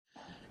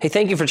Hey,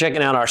 thank you for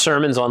checking out our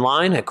sermons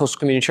online at Coastal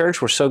Community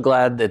Church. We're so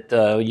glad that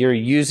you're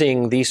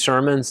using these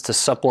sermons to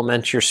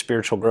supplement your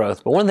spiritual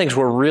growth. But one of the things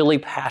we're really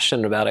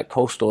passionate about at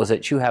Coastal is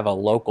that you have a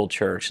local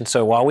church. And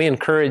so while we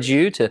encourage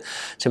you to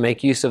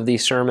make use of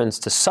these sermons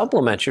to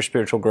supplement your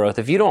spiritual growth,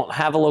 if you don't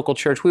have a local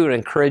church, we would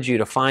encourage you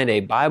to find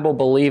a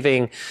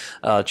Bible-believing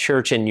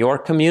church in your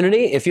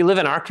community. If you live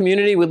in our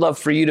community, we'd love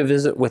for you to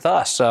visit with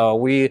us.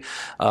 We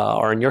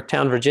are in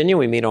Yorktown, Virginia.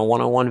 We meet on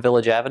 101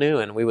 Village Avenue,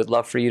 and we would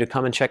love for you to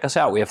come and check us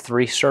out. We have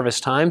 3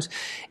 service times,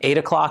 8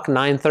 o'clock,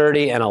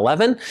 9:30, and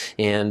 11,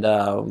 and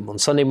on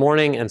Sunday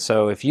morning. And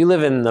so if you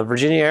live in the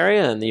Virginia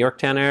area and the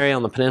Yorktown area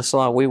on the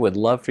peninsula, we would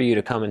love for you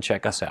to come and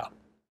check us out.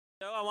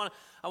 So I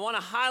want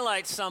to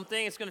highlight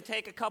something. It's going to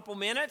take a couple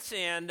minutes,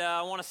 and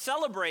I want to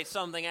celebrate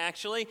something,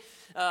 actually.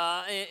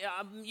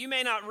 You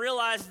may not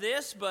realize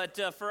this, but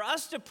for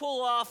us to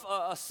pull off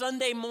a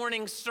Sunday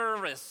morning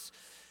service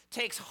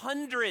takes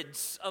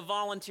hundreds of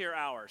volunteer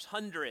hours,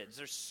 hundreds.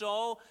 There's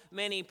so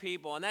many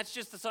people, and that's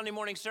just the Sunday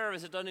morning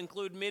service. It doesn't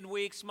include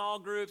midweek, small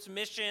groups,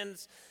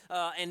 missions,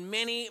 and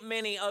many,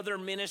 many other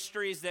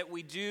ministries that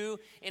we do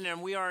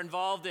and we are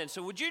involved in.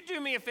 So would you do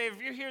me a favor,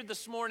 if you're here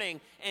this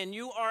morning and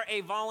you are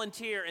a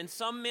volunteer in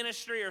some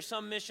ministry or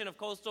some mission of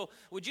Coastal,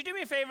 would you do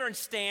me a favor and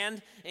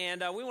stand?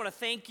 And we want to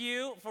thank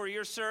you for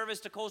your service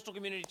to Coastal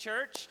Community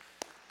Church.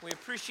 We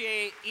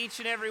appreciate each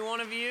and every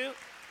one of you.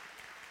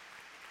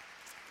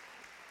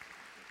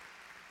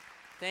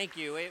 Thank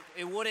you.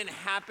 It wouldn't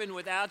happen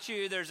without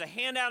you. There's a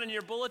handout in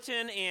your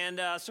bulletin,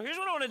 and so here's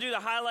what I want to do to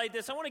highlight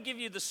this. I want to give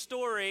you the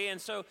story, and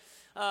so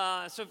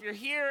if you're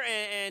here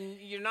and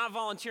you're not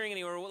volunteering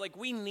anywhere,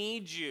 we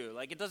need you.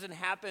 It doesn't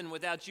happen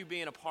without you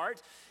being a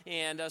part.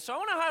 And so I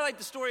want to highlight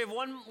the story of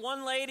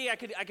one lady. I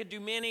could do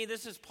many.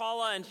 This is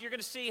Paula, and you're going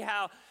to see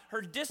how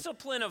her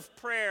discipline of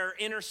prayer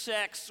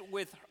intersects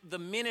with the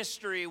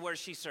ministry where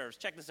she serves.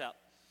 Check this out.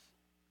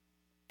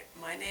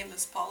 My name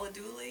is Paula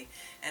Dooley,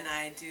 and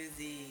I do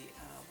the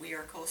We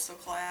Are Coastal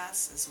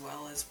class as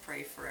well as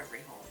Pray for Every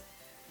Home.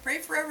 Pray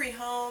for Every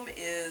Home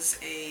is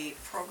a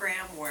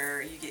program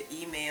where you get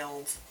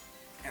emailed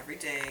every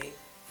day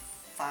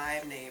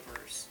 5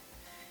 neighbors,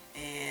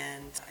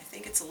 and I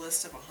think it's a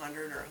list of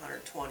 100 or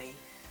 120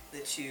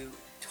 that you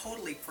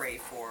totally pray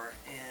for,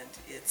 and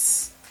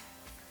it's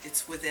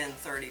within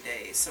 30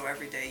 days, so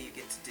every day you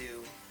get to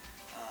do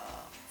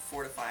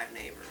 4 to 5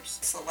 neighbors.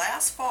 So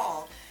last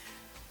fall,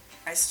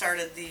 I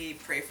started the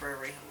Pray for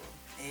Every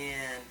Home,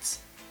 and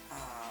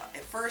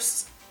at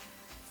first,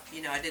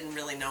 I didn't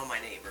really know my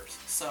neighbors.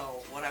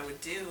 So what I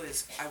would do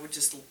is I would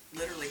just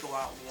literally go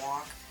out and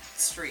walk the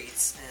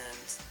streets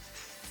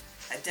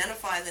and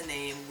identify the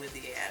name with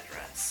the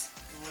address.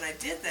 And when I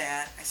did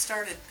that, I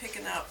started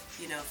picking up,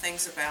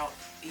 things about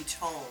each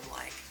home,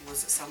 like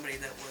was it somebody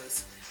that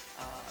was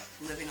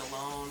living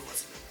alone,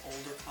 was it an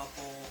older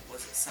couple,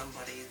 was it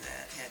somebody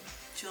that had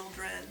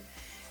children,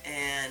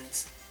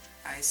 and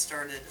I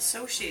started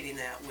associating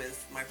that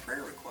with my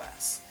prayer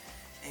requests.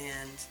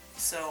 And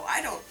so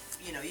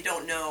you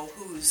don't know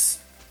who's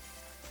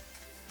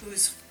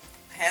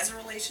has a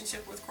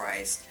relationship with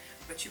Christ,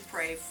 but you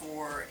pray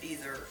for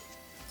either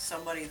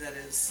somebody that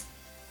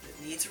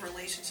needs a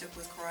relationship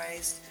with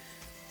Christ,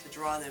 to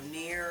draw them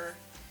near,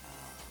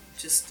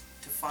 just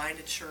to find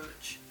a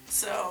church.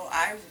 So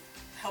I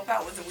help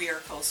out with the We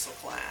Are Coastal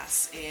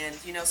class, and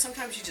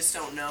sometimes you just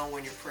don't know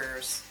when your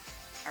prayers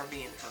are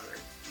being heard.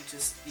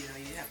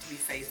 You have to be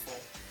faithful.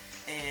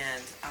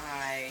 And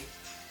I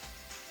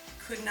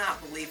could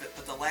not believe it,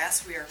 but the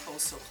last We Are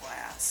Coastal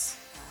class,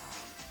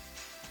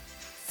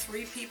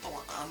 3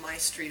 people on my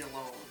street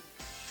alone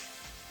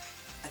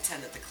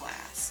attended the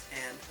class.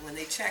 And when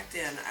they checked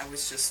in, I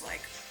was just blown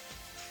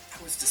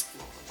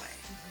away.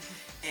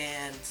 Mm-hmm.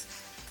 And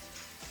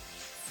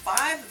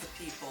 5 of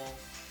the people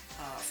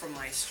from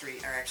my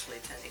street are actually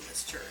attending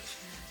this church.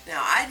 Mm-hmm.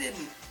 Now,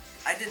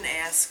 I didn't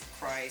ask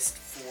Christ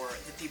for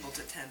the people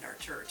to attend our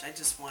church. I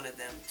just wanted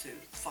them to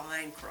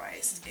find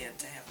Christ and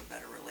to have a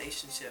better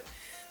relationship.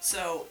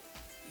 So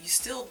you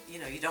still,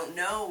 you don't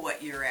know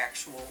what your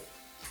actual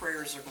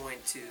prayers are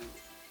going to,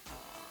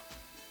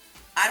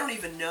 I don't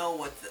even know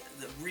what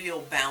the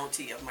real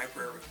bounty of my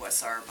prayer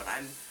requests are, but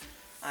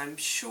I'm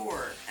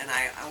sure, and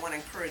I want to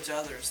encourage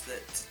others to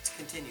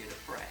continue to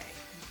pray.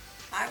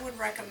 I would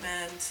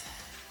recommend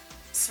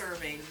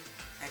serving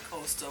at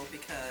Coastal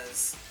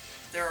because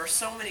there are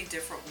so many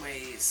different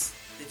ways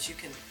that you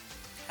can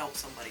help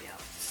somebody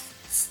out.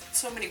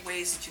 So many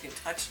ways that you can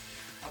touch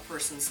a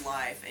person's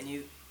life, and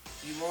you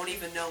won't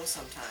even know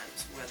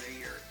sometimes whether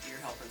you're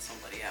helping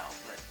somebody out.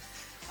 But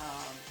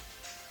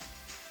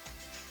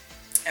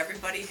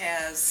everybody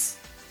has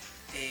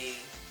a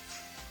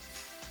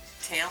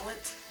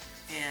talent,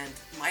 and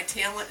my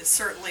talent is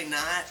certainly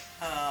not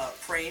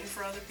praying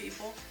for other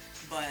people.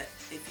 But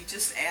if you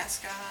just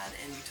ask God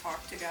and you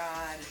talk to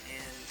God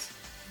and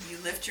you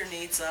lift your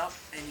needs up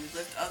and you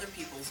lift other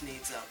people's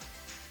needs up,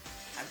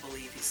 I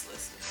believe He's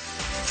listening.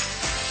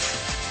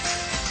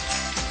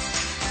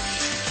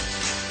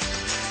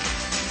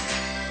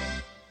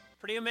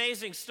 Pretty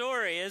amazing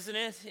story, isn't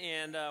it?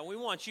 And we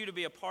want you to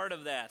be a part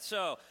of that.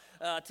 So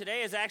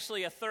today is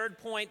actually a third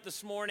point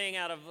this morning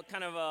out of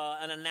kind of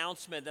an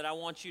announcement that I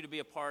want you to be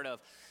a part of.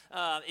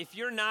 If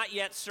you're not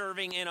yet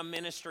serving in a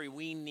ministry,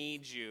 we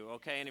need you,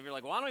 okay? And if you're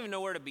like, well, I don't even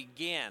know where to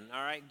begin,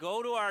 all right?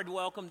 Go to our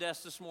welcome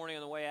desk this morning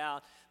on the way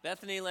out.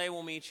 Bethany Lay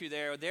will meet you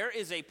there. There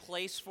is a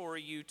place for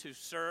you to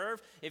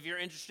serve. If you're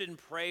interested in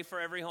Pray for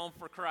Every Home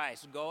for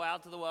Christ, go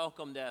out to the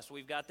welcome desk.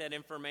 We've got that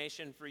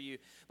information for you.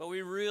 But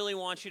we really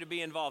want you to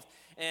be involved.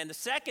 And the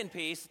second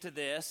piece to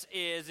this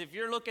is if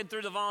you're looking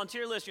through the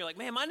volunteer list, you're like,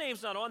 man, my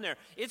name's not on there.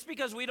 It's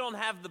because we don't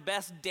have the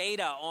best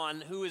data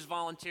on who is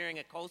volunteering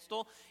at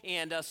Coastal.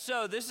 And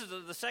so this is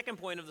the second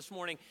point of this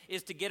morning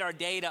is to get our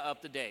data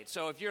up to date.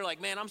 So if you're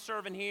like, man, I'm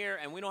serving here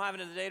and we don't have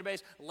it in the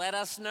database, let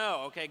us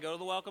know. Okay, go to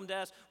the welcome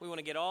desk. We want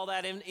to get all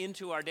that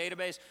into our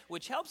database,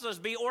 which helps us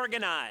be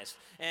organized.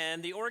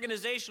 And the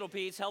organizational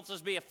piece helps us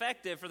be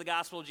effective for the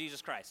gospel of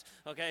Jesus Christ.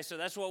 Okay, so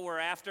that's what we're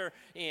after.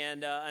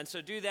 And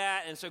so do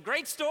that. And so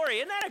great story.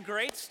 Isn't that a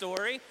great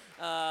story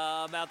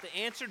about the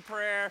answered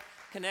prayer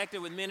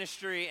connected with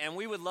ministry, and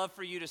we would love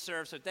for you to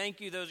serve. So thank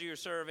you, those of you who are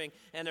serving,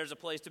 and there's a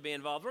place to be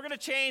involved. We're going to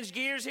change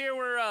gears here.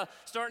 We're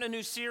starting a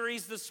new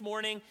series this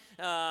morning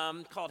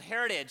called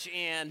Heritage,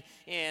 and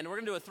we're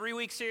going to do a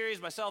 3-week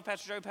series. Myself,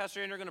 Pastor Joe,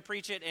 Pastor Andrew are going to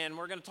preach it, and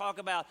we're going to talk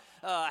about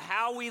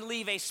how we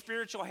leave a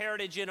spiritual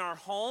heritage in our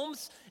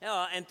homes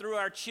and through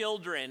our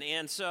children.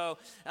 And so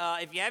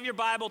if you have your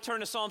Bible, turn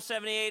to Psalm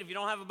 78. If you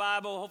don't have a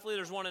Bible, hopefully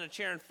there's one in a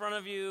chair in front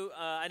of you.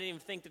 I didn't even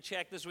think to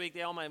check this week.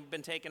 They all might have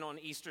been taken on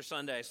Easter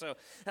Sunday. So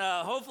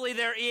hopefully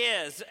there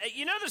is.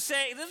 You know the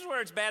saying, this is where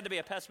it's bad to be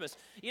a pessimist.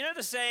 You know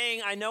the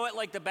saying, I know it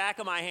like the back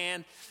of my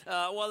hand?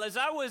 Well, as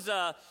I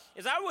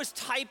was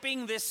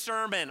typing this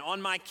sermon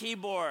on my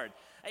keyboard,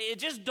 it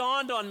just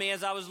dawned on me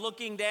as I was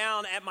looking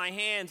down at my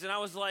hands, and I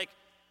was like,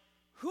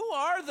 who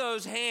are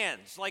those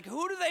hands? Like,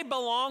 who do they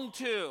belong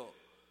to?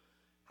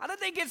 How did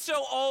they get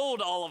so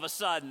old all of a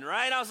sudden,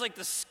 right? I was like,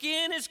 the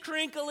skin is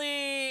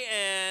crinkly,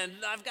 and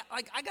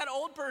I got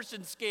old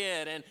person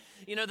skin, and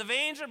the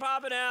veins are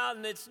popping out,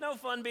 and it's no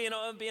fun being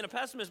a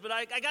pessimist. But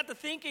I got to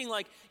thinking,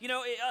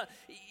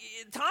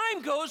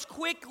 time goes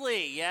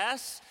quickly,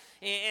 yes.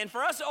 And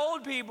for us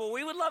old people,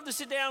 we would love to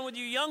sit down with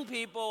you young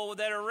people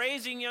that are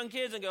raising young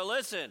kids and go,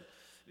 listen.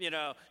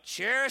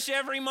 Cherish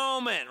every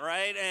moment,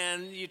 right?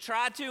 And you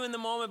try to in the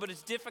moment, but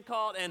it's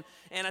difficult. And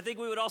I think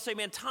we would all say,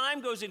 man,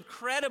 time goes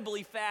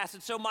incredibly fast.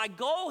 And so my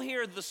goal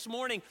here this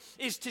morning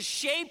is to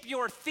shape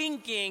your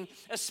thinking,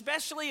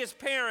 especially as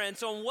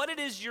parents, on what it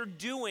is you're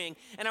doing.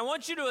 And I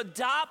want you to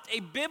adopt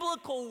a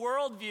biblical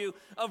worldview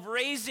of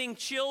raising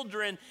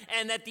children.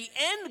 And that the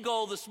end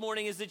goal this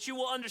morning is that you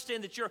will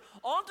understand that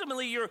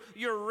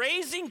you're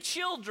raising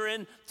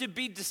children to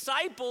be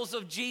disciples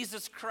of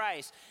Jesus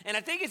Christ. And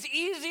I think it's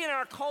easy in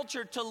our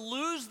culture to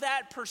lose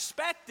that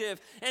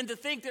perspective and to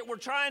think that we're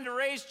trying to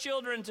raise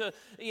children to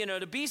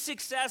be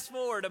successful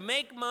or to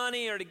make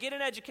money or to get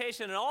an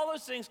education, and all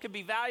those things could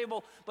be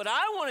valuable. But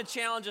I want to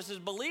challenge us as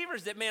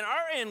believers that, man,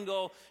 our end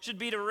goal should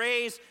be to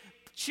raise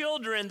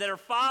children that are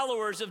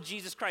followers of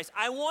Jesus Christ.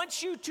 I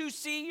want you to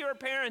see your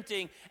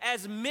parenting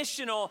as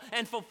missional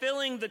and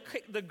fulfilling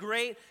the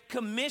great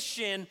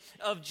commission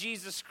of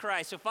Jesus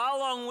Christ. So follow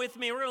along with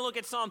me. We're going to look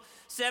at Psalm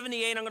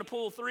 78. I'm going to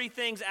pull 3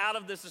 things out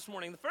of this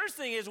morning. The first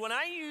thing is, when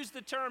I use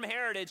the term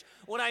heritage,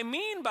 what I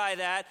mean by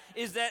that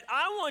is that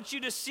I want you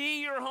to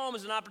see your home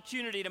as an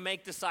opportunity to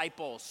make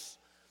disciples.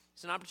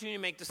 It's an opportunity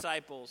to make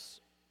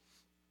disciples.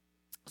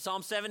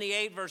 Psalm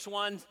 78, verse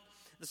 1,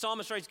 the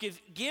psalmist writes,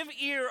 Give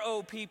ear,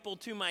 O people,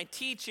 to my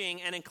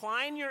teaching, and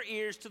incline your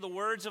ears to the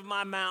words of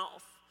my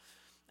mouth.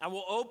 I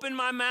will open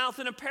my mouth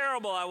in a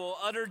parable. I will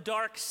utter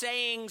dark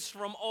sayings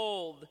from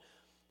old,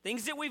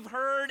 things that we've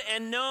heard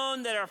and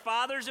known that our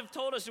fathers have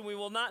told us, and we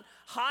will not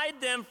hide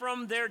them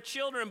from their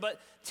children, but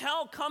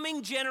tell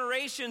coming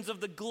generations of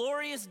the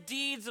glorious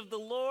deeds of the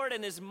Lord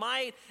and his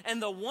might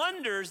and the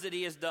wonders that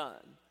he has done.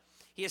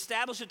 He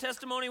established a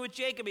testimony with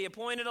Jacob. He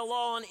appointed a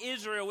law on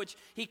Israel, which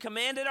he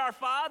commanded our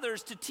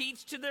fathers to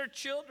teach to their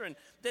children,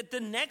 that the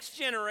next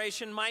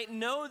generation might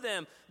know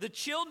them. The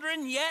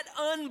children yet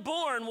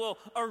unborn will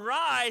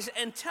arise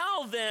and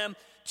tell them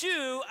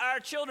to our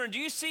children. Do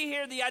you see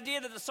here the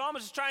idea that the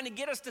psalmist is trying to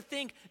get us to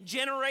think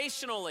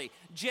generationally?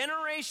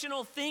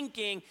 Generational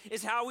thinking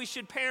is how we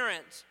should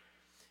parent.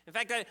 In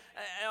fact,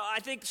 I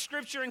think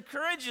Scripture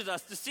encourages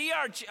us to see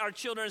our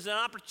children as an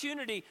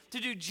opportunity to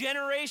do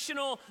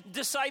generational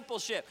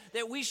discipleship,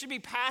 that we should be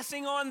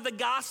passing on the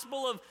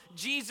gospel of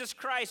Jesus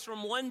Christ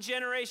from one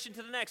generation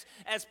to the next.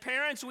 As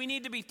parents, we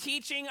need to be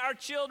teaching our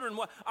children.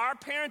 What our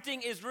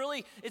parenting is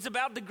really, it's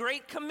about the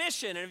Great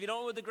Commission. And if you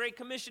don't know what the Great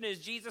Commission is,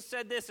 Jesus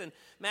said this in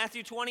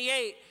Matthew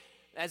 28.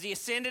 As he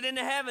ascended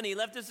into heaven, he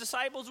left his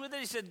disciples with it.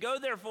 He said, Go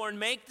therefore and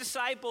make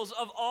disciples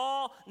of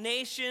all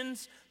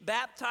nations,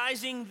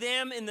 baptizing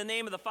them in the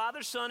name of the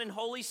Father, Son, and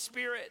Holy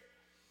Spirit.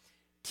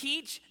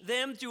 Teach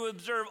them to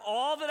observe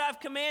all that I've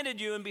commanded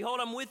you, and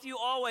behold, I'm with you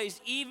always,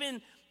 even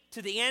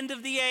to the end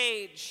of the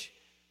age.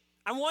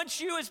 I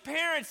want you as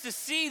parents to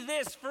see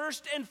this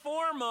first and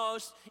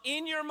foremost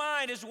in your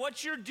mind as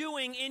what you're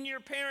doing in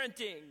your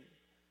parenting.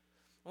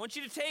 I want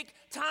you to take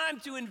time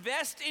to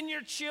invest in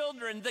your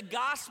children the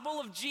gospel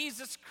of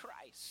Jesus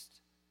Christ.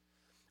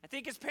 I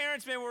think as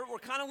parents, man, we're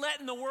kind of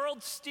letting the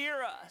world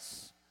steer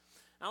us.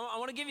 I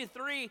want to give you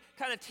 3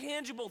 kind of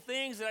tangible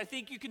things that I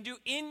think you can do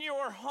in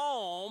your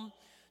home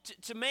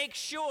to make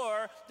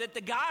sure that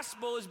the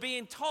gospel is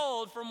being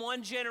told from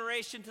one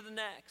generation to the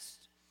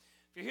next.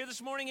 If you're here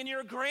this morning and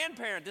you're a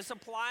grandparent, this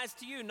applies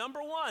to you.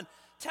 Number 1,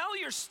 tell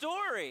your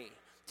story.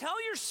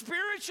 Tell your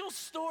spiritual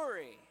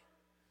story.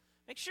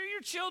 Make sure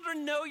your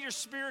children know your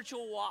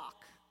spiritual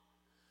walk.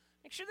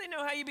 Make sure they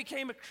know how you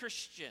became a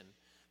Christian.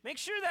 Make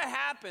sure that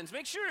happens.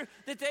 Make sure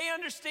that they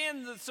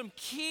understand some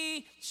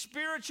key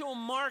spiritual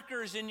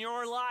markers in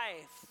your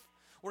life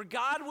where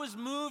God was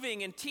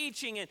moving and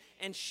teaching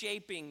and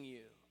shaping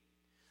you.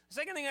 The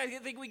second thing I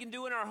think we can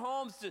do in our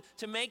homes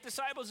to make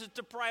disciples is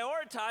to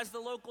prioritize the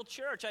local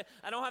church.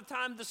 I don't have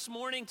time this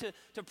morning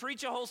to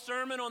preach a whole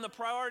sermon on the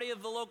priority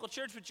of the local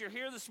church, but you're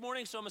here this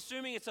morning, so I'm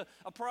assuming it's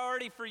a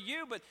priority for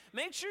you. But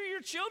make sure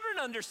your children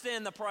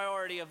understand the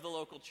priority of the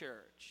local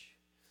church.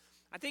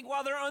 I think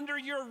while they're under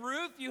your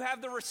roof, you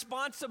have the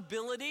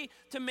responsibility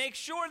to make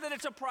sure that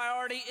it's a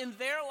priority in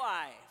their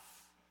life.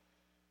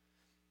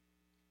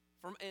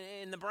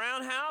 In the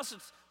Brown house,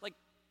 it's like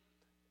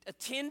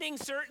attending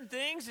certain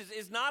things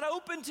is not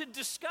open to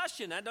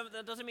discussion. That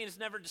doesn't mean it's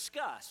never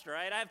discussed,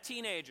 right? I have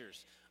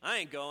teenagers. I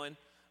ain't going,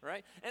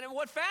 right? And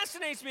what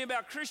fascinates me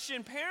about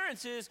Christian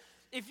parents is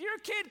if your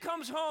kid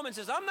comes home and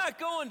says, I'm not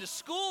going to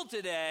school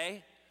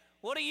today,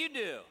 what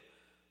do?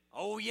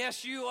 Oh,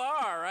 yes, you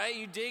are, right?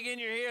 You dig in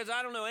your heels.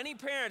 I don't know any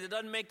parent that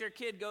doesn't make their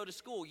kid go to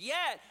school.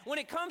 Yet, when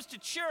it comes to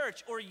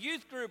church or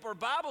youth group or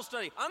Bible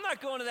study, I'm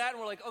not going to that.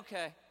 And we're like,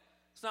 okay,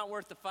 it's not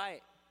worth the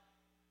fight.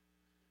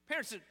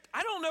 Parents said,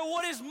 I don't know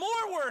what is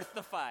more worth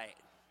the fight.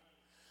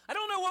 I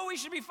don't know what we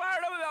should be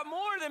fired up about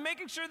more than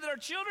making sure that our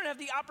children have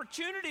the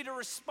opportunity to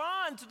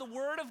respond to the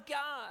Word of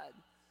God.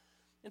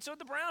 And so at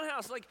the Brown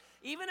house, like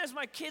even as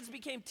my kids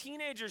became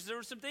teenagers, there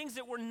were some things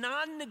that were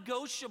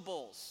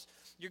non-negotiables.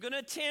 You're going to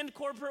attend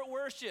corporate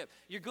worship.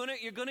 You're going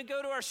to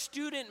go to our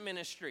student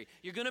ministry.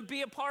 You're going to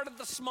be a part of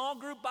the small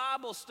group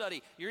Bible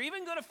study. You're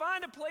even going to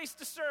find a place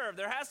to serve.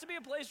 There has to be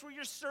a place where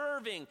you're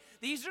serving.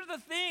 These are the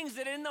things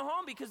that in the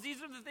home, because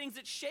these are the things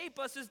that shape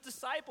us as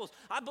disciples.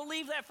 I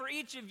believe that for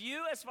each of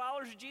you as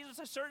followers of Jesus.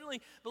 I certainly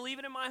believe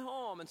it in my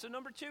home. And so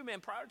number 2,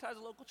 man, prioritize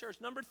the local church.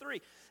 Number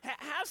 3,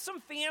 have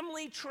some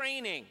family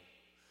training.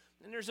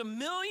 And there's a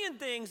million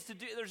things to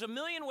do. There's a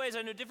million ways.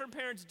 I know different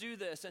parents do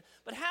this.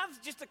 But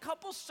have just a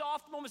couple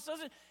soft moments.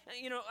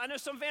 I know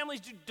some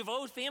families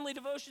do family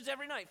devotions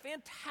every night.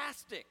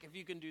 Fantastic if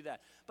you can do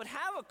that. But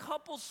have a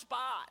couple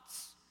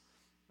spots.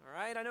 All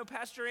right? I know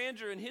Pastor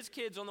Andrew and his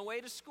kids on the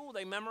way to school,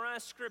 they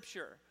memorize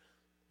Scripture.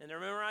 And they're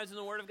memorizing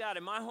the Word of God.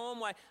 In my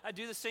home, I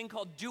do this thing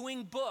called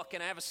doing book,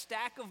 and I have a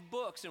stack of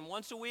books. And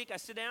once a week, I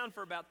sit down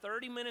for about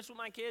 30 minutes with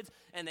my kids,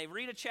 and they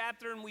read a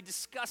chapter, and we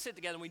discuss it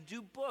together. And we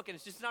do book, and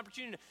it's just an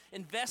opportunity to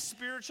invest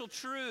spiritual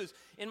truths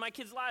in my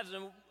kids' lives.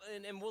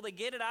 And will they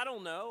get it? I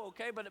don't know,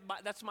 okay? But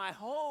that's my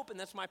hope, and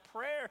that's my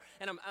prayer.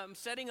 And I'm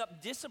setting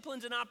up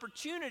disciplines and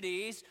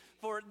opportunities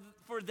for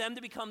them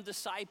to become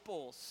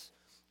disciples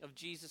of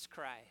Jesus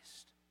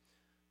Christ.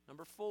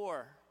 Number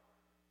 4,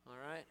 all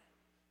right?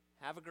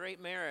 Have a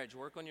great marriage.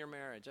 Work on your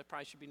marriage. That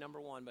probably should be number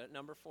 1. But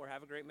number 4,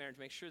 have a great marriage.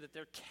 Make sure that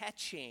they're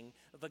catching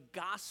the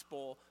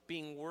gospel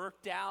being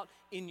worked out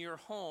in your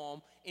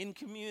home, in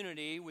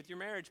community with your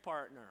marriage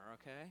partner,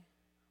 okay?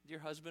 With your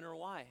husband or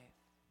wife.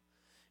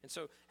 And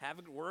so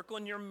work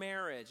on your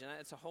marriage. And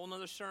it's a whole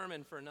other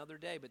sermon for another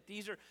day. But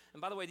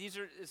and by the way,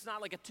 it's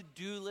not like a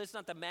to-do list,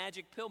 not the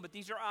magic pill, but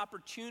these are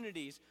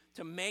opportunities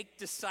to make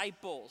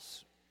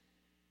disciples.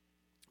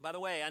 By the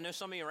way, I know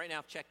some of you right now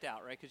have checked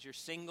out, right? Because you're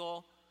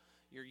single.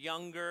 You're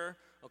younger,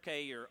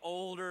 okay, you're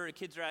older, the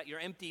kids are out, you're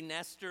empty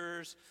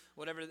nesters,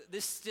 whatever.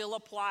 This still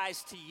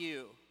applies to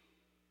you.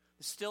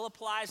 This still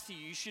applies to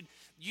you.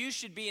 You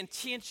should be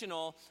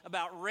intentional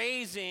about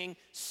raising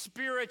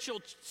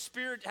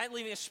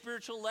leaving a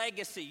spiritual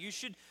legacy. You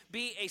should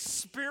be a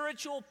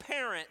spiritual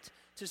parent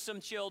to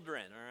some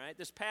children, all right?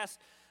 This past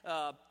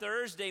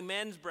Thursday,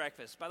 men's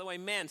breakfast. By the way,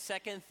 men,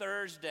 second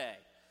Thursday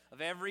of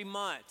every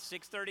month,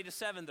 6:30 to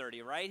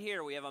 7:30, right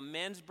here. We have a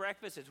men's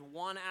breakfast. It's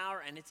 1 hour,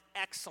 and it's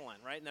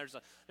excellent, right? And there's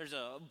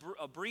a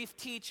brief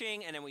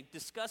teaching, and then we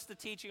discuss the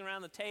teaching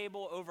around the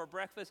table over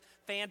breakfast.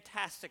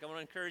 Fantastic. I want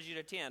to encourage you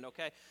to attend,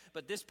 okay?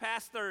 But this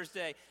past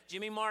Thursday,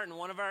 Jimmy Martin,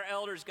 one of our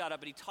elders, got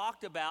up, and he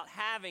talked about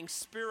having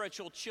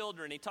spiritual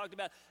children. He talked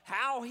about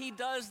how he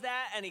does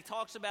that, and he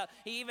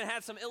even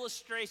had some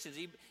illustrations.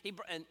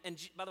 And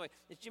by the way,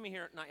 is Jimmy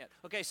here? Not yet.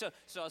 Okay, so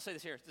I'll say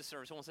this here at this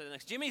service. I won't say the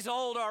next. Jimmy's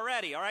old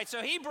already, all right?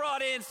 So he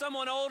brought in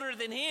someone older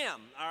than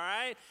him, all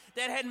right,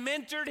 that had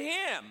mentored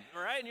him,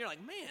 all right? And you're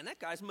like, man, that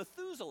guy's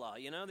Methuselah,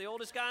 the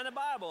oldest guy in the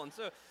Bible. And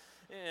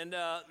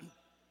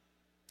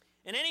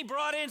then he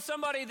brought in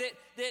somebody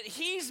that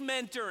he's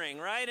mentoring,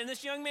 right? And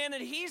this young man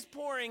that he's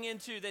pouring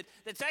into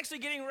that's actually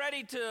getting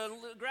ready to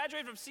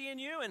graduate from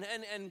CNU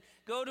and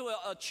go to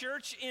a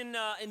church in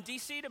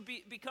D.C. to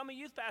become a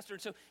youth pastor.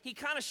 And so he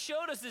kind of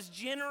showed us this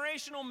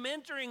generational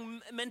mentoring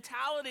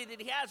mentality that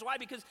he has. Why?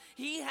 Because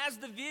he has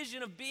the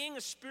vision of being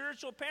a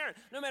spiritual parent.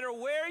 No matter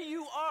where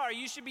you are,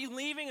 you should be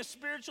leaving a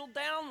spiritual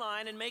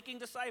downline and making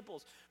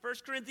disciples. 1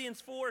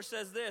 Corinthians 4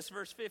 says this,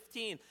 verse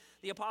 15.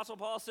 The Apostle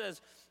Paul says,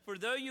 "For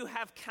though you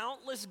have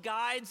countless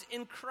guides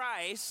in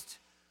Christ,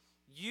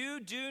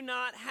 you do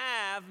not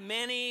have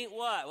many,"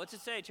 what? What's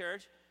it say,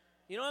 church?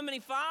 You don't have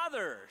many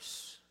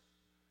fathers.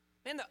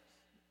 Man,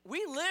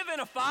 we live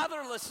in a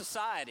fatherless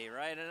society,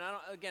 right? And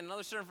again,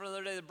 another sermon for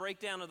another day, the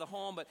breakdown of the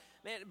home.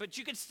 But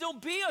you can still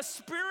be a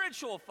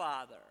spiritual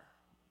father.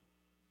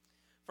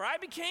 "For I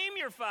became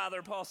your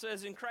father," Paul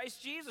says, "in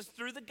Christ Jesus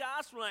through the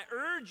gospel. And I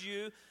urge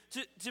you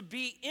to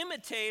be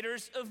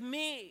imitators of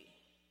me."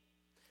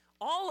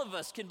 All of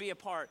us can be a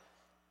part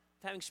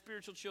of having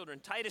spiritual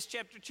children. Titus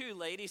chapter 2,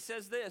 ladies,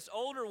 says this,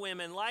 "Older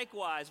women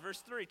likewise," verse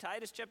 3,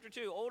 Titus chapter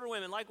 2, "Older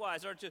women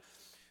likewise are to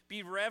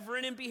be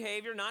reverent in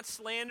behavior, not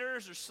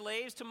slanderers or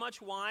slaves to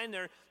much wine.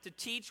 They're to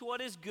teach what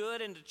is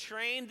good and to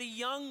train the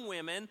young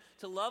women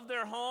to love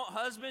their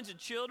husbands and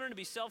children, to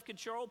be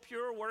self-controlled,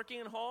 pure, working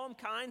in home,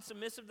 kind,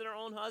 submissive to their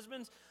own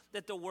husbands,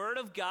 that the word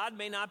of God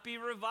may not be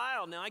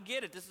reviled." Now, I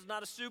get it. This is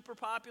not a super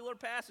popular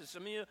passage.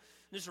 Some of you in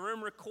this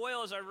room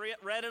recoil as I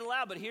read it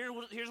aloud, but here's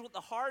what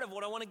the heart of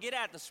what I want to get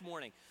at this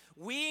morning.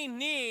 We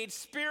need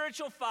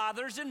spiritual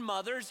fathers and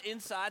mothers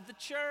inside the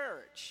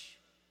church.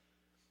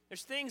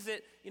 There's things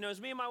that,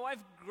 as me and my wife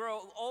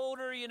grow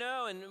older,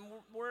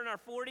 and we're in our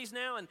 40s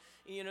now, and,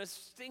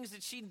 it's things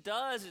that she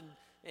does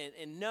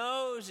and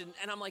knows, and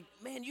I'm like,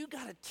 man, you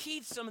got to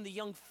teach some of the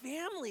young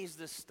families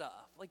this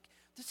stuff. Like,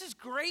 this is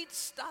great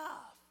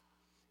stuff.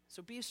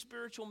 So be a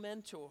spiritual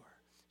mentor.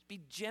 Be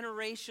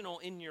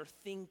generational in your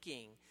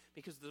thinking,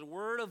 because the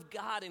Word of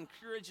God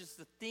encourages us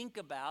to think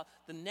about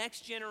the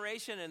next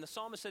generation, and the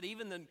psalmist said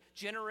even the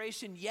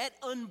generation yet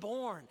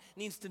unborn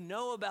needs to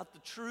know about the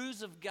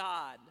truths of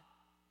God.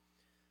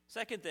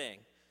 Second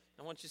thing,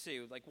 I want you to see,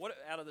 what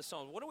out of the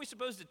Psalms, what are we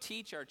supposed to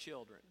teach our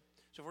children?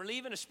 So if we're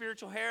leaving a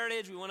spiritual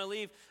heritage, we want to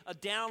leave a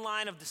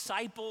downline of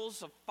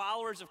disciples, of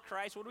followers of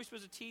Christ, what are we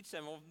supposed to teach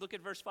them? Well, look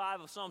at verse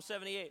 5 of Psalm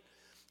 78.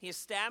 "He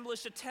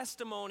established a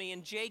testimony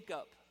in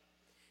Jacob.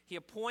 He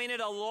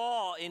appointed a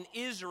law in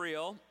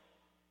Israel,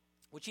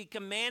 which he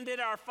commanded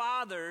our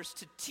fathers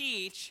to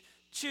teach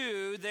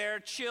to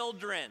their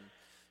children."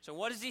 So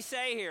what does he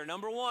say here?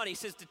 Number one, he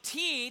says to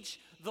teach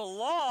the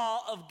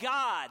law of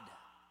God.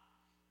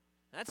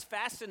 That's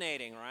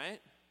fascinating, right?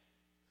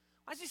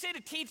 Why does he say to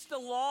teach the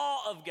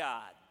law of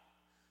God?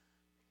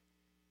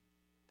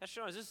 Pastor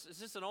Sean, is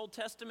this an Old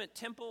Testament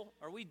temple?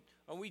 Are we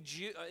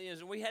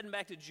heading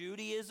back to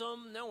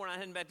Judaism? No, we're not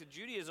heading back to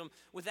Judaism.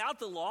 Without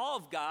the law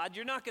of God,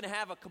 you're not going to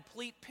have a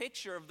complete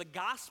picture of the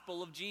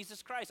gospel of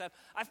Jesus Christ.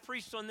 I've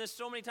preached on this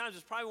so many times.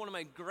 It's probably one of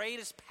my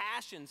greatest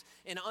passions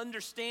in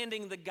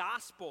understanding the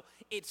gospel.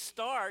 It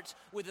starts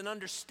with an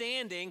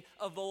understanding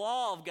of the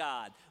law of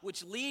God,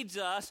 which leads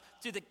us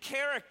to the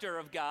character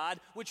of God,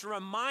 which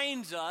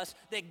reminds us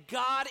that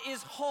God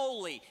is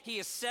holy. He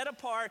is set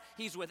apart.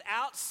 He's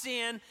without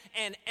sin,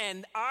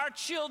 and our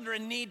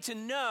children need to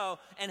know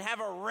and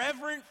have a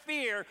reverent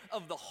fear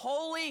of the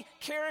holy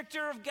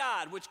character of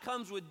God, which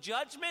comes with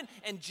judgment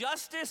and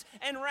justice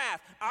and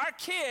wrath. Our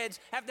kids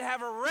have to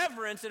have a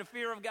reverence and a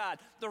fear of God.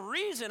 The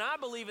reason I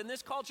believe in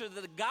this culture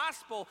that the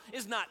gospel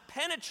is not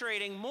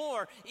penetrating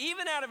more,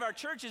 even out of our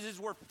churches, is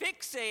we're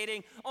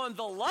fixating on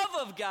the love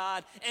of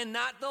God and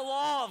not the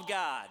law of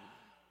God,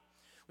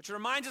 which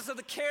reminds us of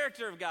the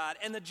character of God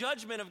and the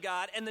judgment of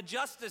God and the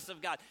justice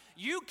of God.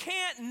 You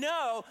can't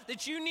know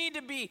that you need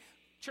to be,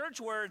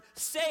 church word,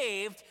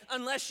 saved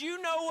unless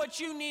you know what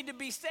you need to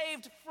be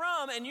saved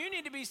from, and you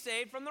need to be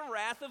saved from the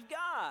wrath of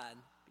God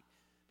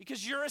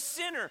because you're a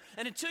sinner.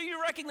 And until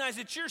you recognize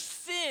that your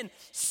sin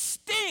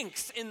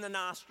stinks in the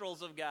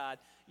nostrils of God,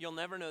 you'll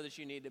never know that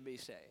you need to be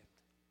saved.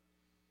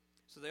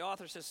 So the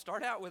author says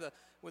start out with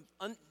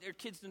their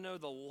kids to know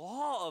the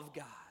law of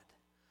God,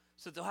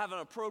 so they'll have an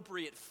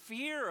appropriate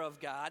fear of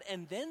God,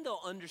 and then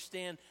they'll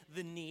understand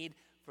the need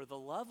for the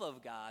love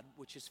of God,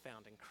 which is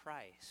found in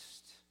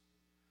Christ.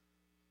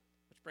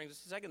 Which brings us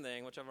to the second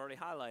thing, which I've already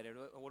highlighted.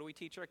 What do we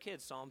teach our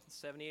kids? Psalm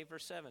 78,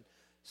 verse 7.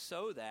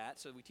 So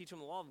we teach them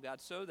the law of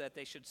God, so that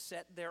they should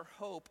set their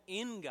hope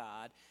in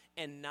God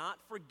and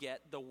not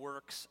forget the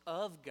works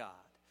of God.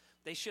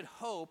 They should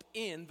hope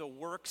in the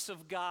works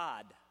of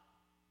God.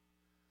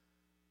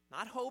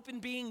 Not hope in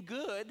being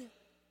good.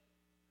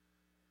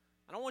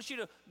 I don't want you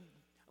to,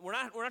 we're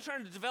not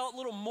trying to develop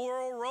little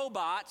moral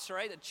robots,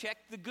 right, that check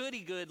the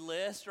goody-good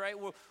list, right?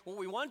 What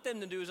we want them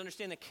to do is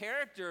understand the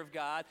character of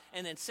God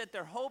and then set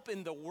their hope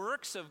in the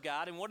works of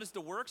God. And what is the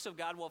works of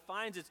God? Well, it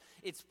finds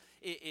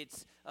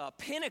its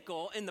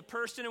pinnacle in the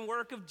person and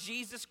work of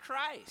Jesus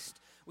Christ.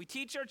 We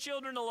teach our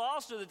children the law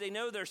so that they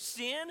know their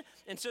sin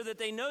and so that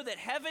they know that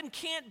heaven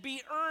can't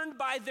be earned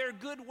by their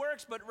good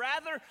works, but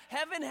rather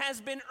heaven has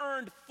been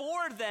earned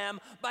for them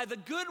by the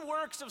good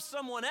works of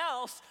someone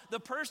else, the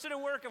person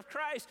and work of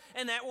Christ,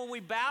 and that when we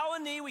bow a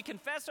knee, we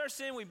confess our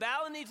sin, we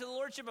bow a knee to the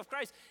Lordship of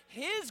Christ,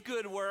 his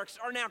good works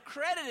are now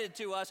credited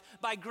to us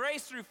by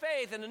grace through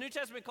faith, and the New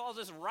Testament calls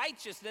this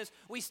righteousness.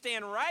 We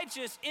stand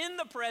righteous in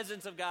the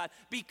presence of God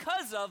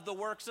because of the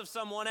works of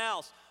someone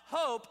else.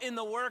 Hope in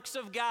the works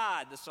of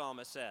God, the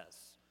psalmist says.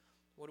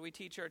 What do we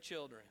teach our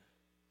children?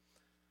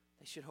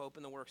 They should hope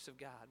in the works of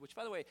God. Which,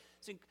 by the way,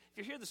 if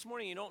you're here this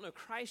morning and you don't know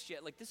Christ yet,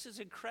 this is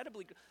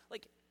incredibly,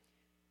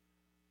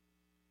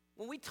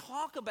 when we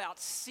talk about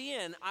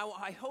sin,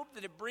 I hope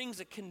that it brings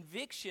a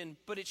conviction,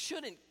 but it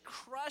shouldn't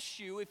crush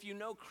you if you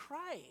know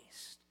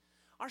Christ.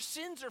 Our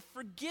sins are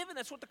forgiven.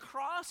 That's what the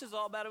cross is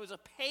all about. It was a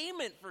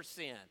payment for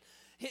sin.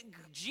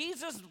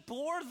 Jesus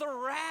bore the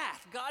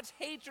wrath, God's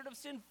hatred of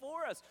sin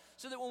for us,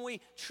 so that when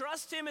we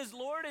trust him as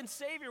Lord and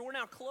Savior, we're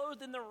now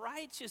clothed in the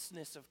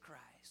righteousness of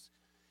Christ.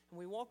 And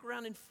we walk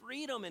around in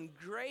freedom and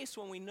grace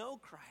when we know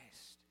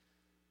Christ.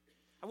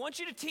 I want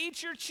you to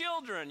teach your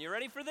children. You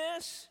ready for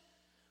this?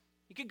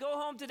 You could go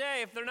home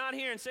today if they're not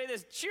here and say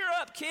this: cheer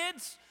up,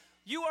 kids.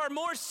 You are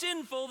more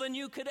sinful than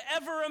you could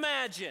ever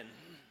imagine.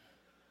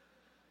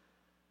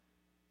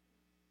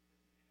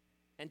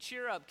 And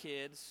cheer up,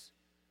 kids.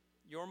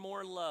 You're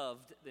more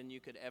loved than you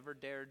could ever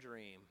dare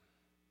dream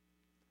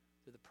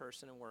through the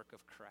person and work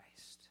of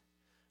Christ.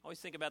 I always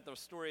think about the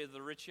story of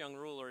the rich young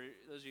ruler.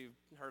 Those of you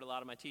who've heard a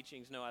lot of my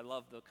teachings know I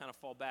love to kind of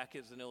fall back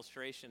as an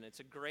illustration. It's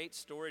a great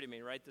story to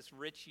me, right? This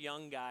rich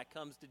young guy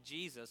comes to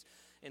Jesus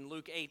in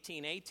Luke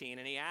 18:18,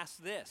 and he asks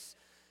this.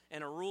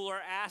 And a ruler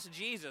asked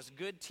Jesus,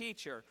 "Good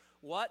teacher,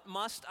 what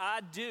must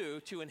I do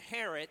to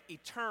inherit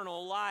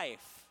eternal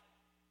life?"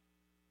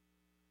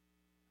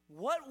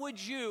 What would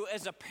you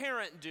as a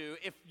parent do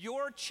if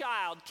your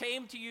child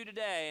came to you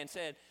today and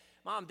said,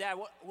 "Mom, Dad,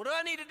 what do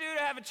I need to do to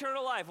have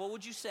eternal life?" What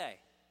would you say?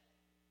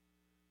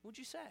 What would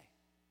you say?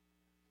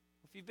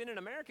 If you've been in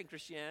American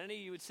Christianity,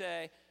 you would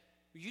say,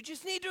 "You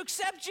just need to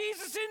accept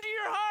Jesus into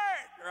your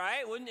heart,"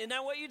 right? Isn't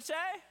that what you'd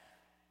say?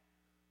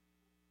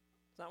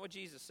 It's not what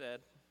Jesus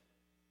said.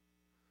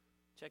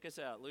 Check us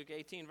out, Luke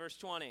 18, verse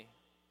 20.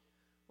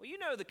 Well, you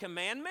know the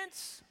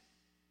commandments.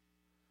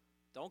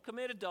 Don't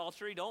commit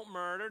adultery, don't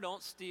murder,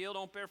 don't steal,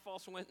 don't bear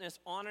false witness,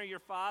 honor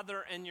your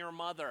father and your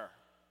mother.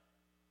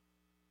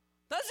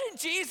 Doesn't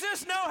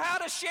Jesus know how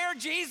to share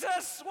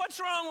Jesus?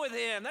 What's wrong with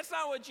him? That's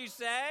not what you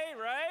say,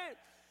 right?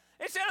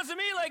 It sounds to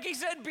me like he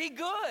said, be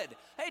good.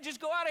 Hey, just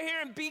go out of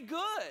here and be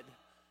good.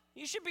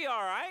 You should be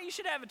all right. You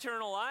should have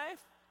eternal life.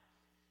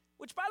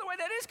 Which, by the way,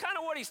 that is kind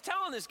of what he's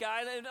telling this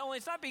guy. Only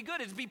it's not be good,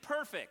 it's be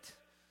perfect.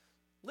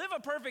 Live a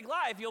perfect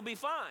life, you'll be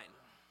fine.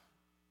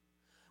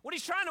 What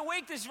he's trying to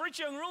wake this rich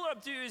young ruler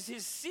up to is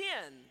his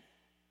sin.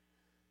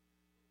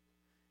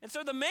 And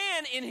so the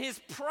man in his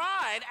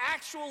pride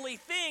actually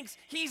thinks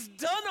he's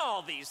done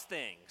all these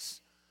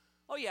things.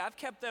 Oh yeah, I've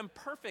kept them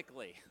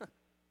perfectly.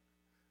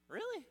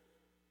 Really?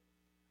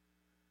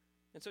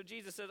 And so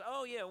Jesus says,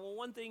 oh yeah, well,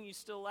 one thing you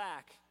still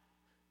lack.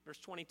 Verse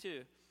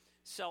 22,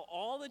 sell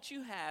all that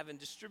you have and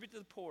distribute to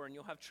the poor, and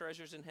you'll have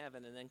treasures in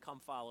heaven, and then come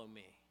follow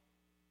me.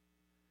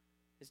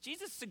 Is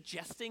Jesus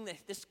suggesting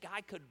that this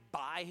guy could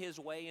buy his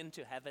way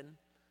into heaven?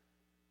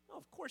 No,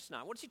 of course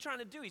not. What's he trying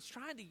to do? He's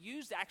trying to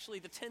use actually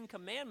the 10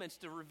 Commandments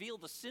to reveal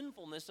the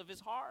sinfulness of his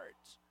heart.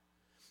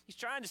 He's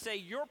trying to say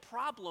your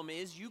problem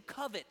is you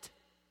covet.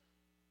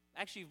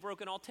 Actually, you've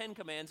broken all 10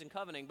 commands in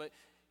coveting, but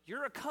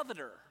you're a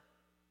coveter.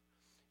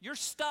 Your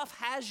stuff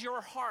has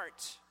your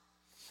heart.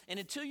 And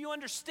until you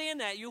understand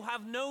that, you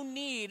have no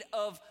need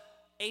of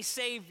a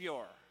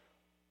Savior.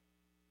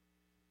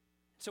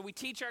 So we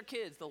teach our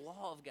kids the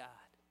law of God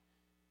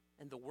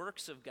and the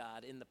works of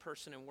God in the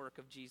person and work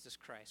of Jesus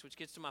Christ, which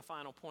gets to my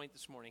final point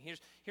this morning.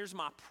 Here's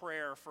my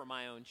prayer for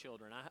my own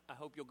children. I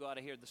hope you'll go out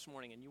of here this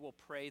morning and you will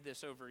pray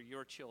this over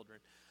your children.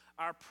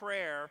 Our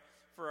prayer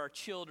for our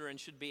children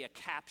should be a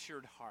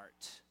captured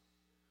heart.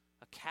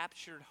 A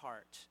captured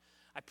heart.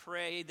 I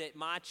pray that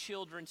my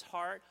children's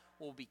heart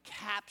will be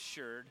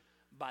captured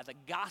by the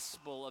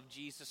gospel of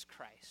Jesus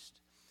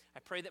Christ. I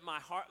pray that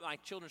my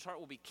children's heart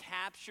will be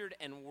captured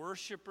and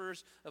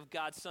worshipers of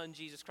God's Son,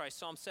 Jesus Christ.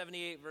 Psalm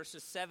 78,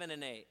 verses 7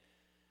 and 8.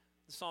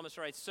 The psalmist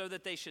writes, so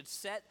that they should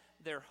set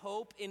their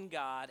hope in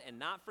God and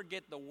not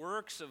forget the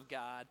works of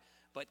God,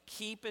 but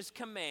keep his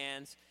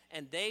commands,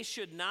 and they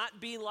should not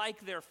be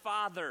like their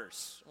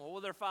fathers. What were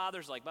their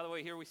fathers like? By the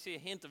way, here we see a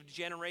hint of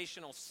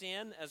generational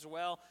sin as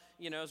well,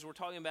 as we're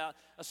talking about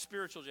a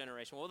spiritual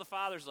generation. What were the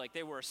fathers like?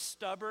 They were a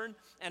stubborn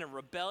and a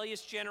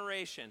rebellious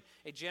generation,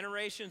 a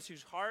generation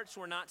whose hearts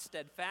were not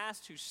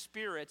steadfast, whose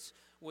spirits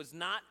was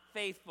not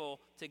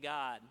faithful to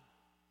God.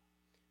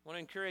 I want to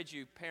encourage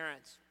you,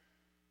 parents,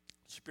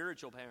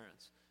 spiritual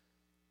parents,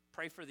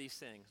 pray for these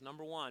things.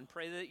 Number one,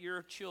 pray that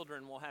your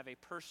children will have a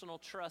personal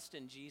trust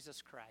in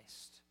Jesus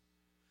Christ.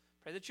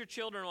 Pray that your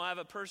children will have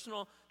a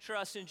personal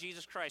trust in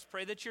Jesus Christ.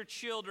 Pray that your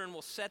children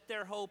will set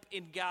their hope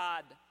in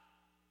God.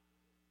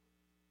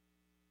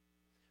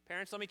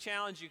 Parents, let me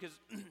challenge you because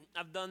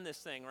I've done this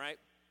thing, right?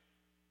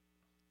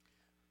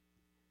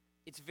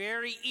 It's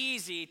very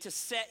easy to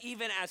set,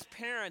 even as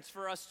parents,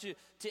 for us to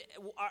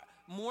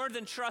more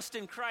than trust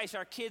in Christ,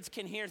 our kids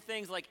can hear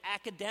things like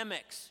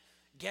academics,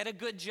 get a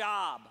good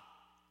job,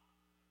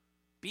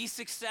 be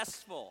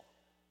successful,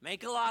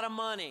 make a lot of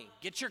money,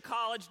 get your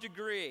college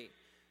degree.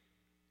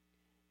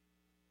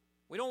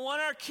 We don't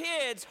want our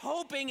kids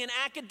hoping in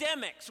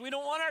academics. We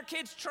don't want our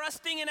kids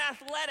trusting in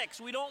athletics.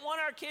 We don't want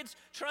our kids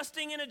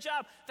trusting in a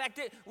job. In fact,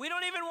 we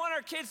don't even want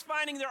our kids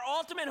finding their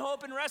ultimate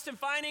hope and rest in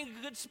finding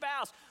a good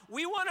spouse.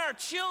 We want our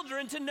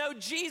children to know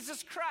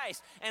Jesus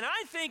Christ. And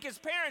I think as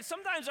parents,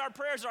 sometimes our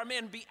prayers are,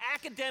 man, be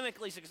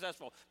academically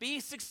successful. Be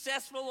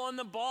successful on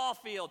the ball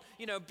field.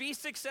 Be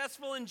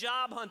successful in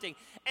job hunting.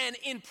 And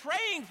in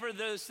praying for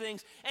those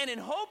things and in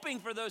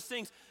hoping for those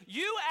things,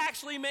 you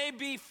actually may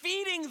be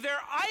feeding their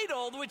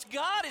idol, which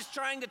God is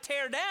trying to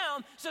tear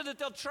down so that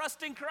they'll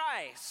trust in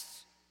Christ.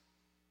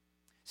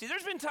 See,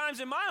 there's been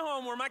times in my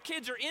home where my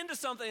kids are into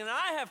something and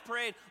I have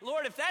prayed,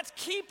 Lord, if that's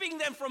keeping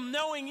them from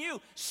knowing you,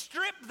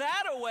 strip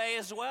that away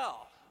as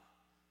well.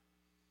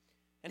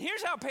 And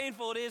here's how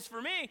painful it is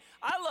for me.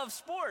 I love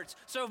sports.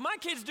 So if my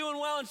kid's doing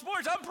well in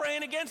sports, I'm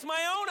praying against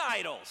my own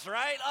idols,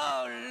 right?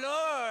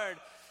 Oh, Lord,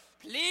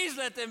 please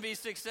let them be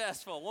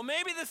successful. Well,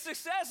 maybe the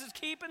success is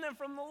keeping them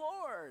from the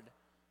Lord.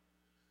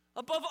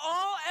 Above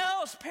all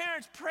else,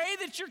 parents, pray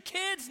that your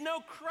kids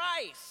know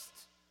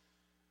Christ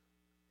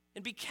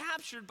and be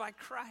captured by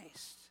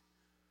Christ.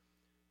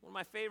 One of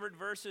my favorite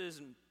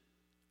verses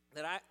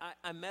that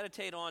I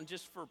meditate on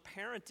just for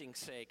parenting's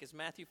sake is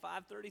Matthew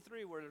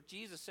 5:33, where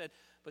Jesus said,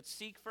 but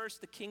seek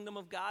first the kingdom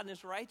of God and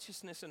his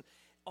righteousness, and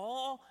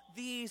all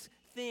these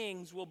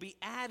things will be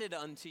added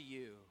unto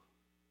you.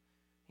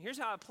 Here's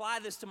how I apply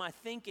this to my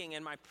thinking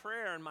and my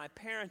prayer and my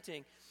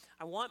parenting.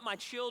 I want my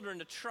children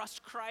to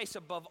trust Christ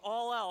above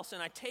all else,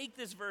 and I take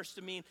this verse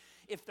to mean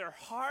if their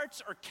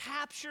hearts are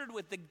captured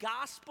with the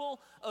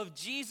gospel of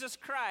Jesus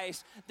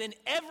Christ, then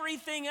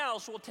everything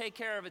else will take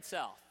care of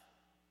itself.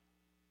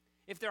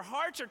 If their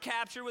hearts are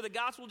captured with the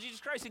gospel of Jesus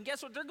Christ, then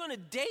guess what? They're going to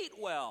date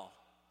well.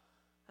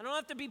 I don't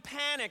have to be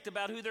panicked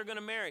about who they're going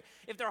to marry.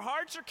 If their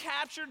hearts are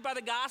captured by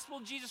the gospel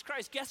of Jesus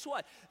Christ, guess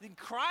what? Then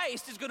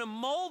Christ is going to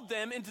mold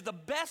them into the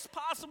best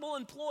possible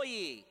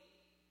employee.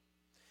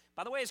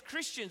 By the way, as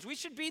Christians, we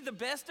should be the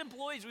best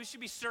employees. We should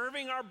be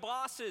serving our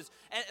bosses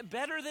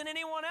better than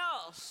anyone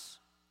else.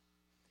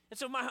 And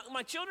so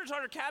my children's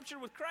heart are captured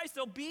with Christ.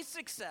 They'll be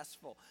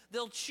successful.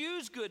 They'll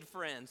choose good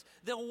friends.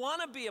 They'll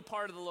want to be a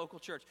part of the local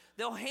church.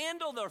 They'll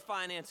handle their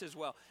finances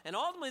well. And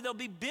ultimately, they'll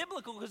be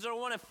biblical because they'll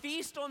want to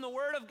feast on the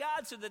Word of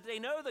God so that they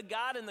know the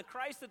God and the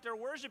Christ that they're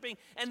worshiping,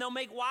 and they'll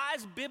make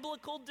wise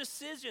biblical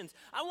decisions.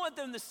 I want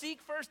them to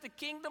seek first the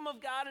kingdom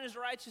of God and his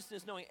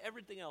righteousness, knowing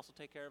everything else will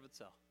take care of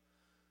itself.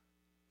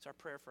 It's our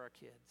prayer for our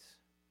kids.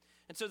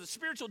 And so the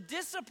spiritual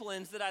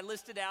disciplines that I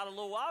listed out a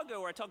little while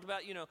ago, where I talked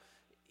about,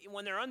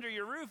 when they're under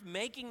your roof,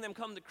 making them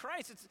come to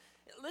Christ.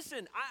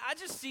 Listen, I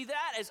just see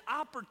that as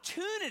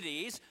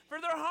opportunities for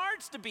their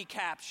hearts to be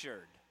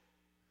captured.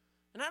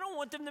 And I don't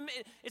want them to,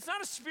 it's not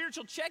a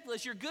spiritual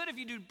checklist. You're good if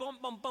you do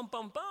bump, bump, bump,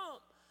 bump,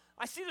 bump.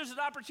 I see there's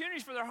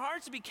opportunities for their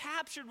hearts to be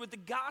captured with the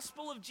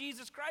gospel of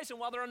Jesus Christ. And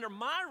while they're under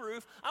my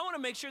roof, I want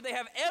to make sure they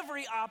have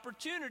every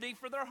opportunity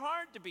for their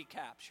heart to be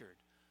captured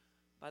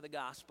by the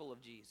gospel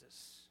of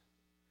Jesus.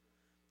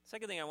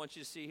 Second thing I want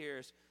you to see here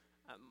is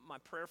my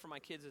prayer for my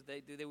kids is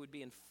they would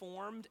be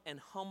informed and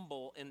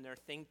humble in their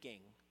thinking.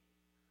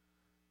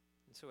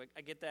 And so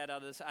I get that out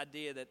of this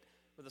idea that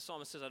where the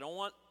psalmist says, I don't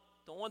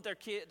want their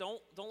kid,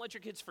 don't let your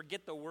kids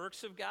forget the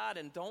works of God,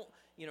 and don't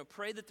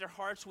pray that their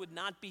hearts would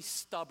not be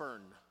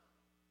stubborn.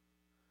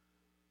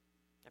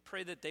 I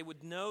pray that they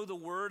would know the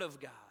Word of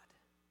God.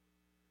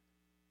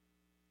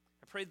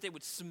 I pray that they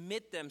would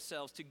submit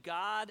themselves to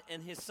God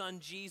and his Son,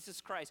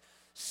 Jesus Christ.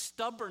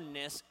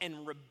 Stubbornness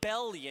and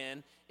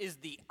rebellion is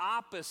the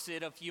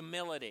opposite of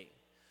humility.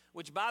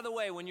 Which, by the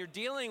way, when you're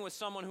dealing with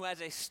someone who has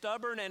a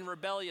stubborn and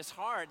rebellious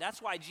heart,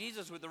 that's why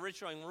Jesus with the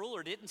rich young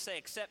ruler didn't say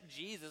accept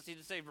Jesus. He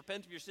didn't say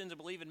repent of your sins and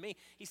believe in me.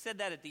 He said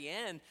that at the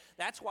end.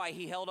 That's why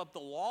he held up the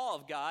law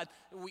of God.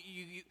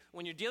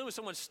 When you're dealing with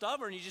someone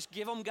stubborn, you just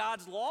give them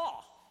God's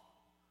law.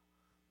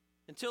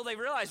 Until they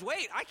realize,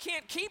 wait, I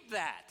can't keep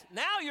that.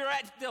 Now you're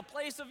at the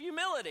place of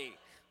humility.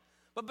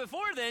 But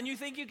before then, you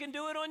think you can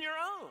do it on your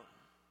own.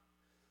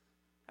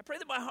 I pray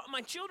that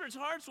my children's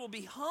hearts will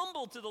be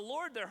humble to the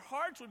Lord. Their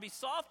hearts would be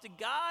soft to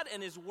God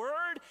and his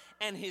word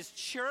and his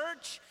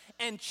church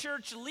and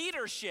church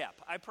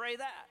leadership. I pray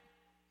that.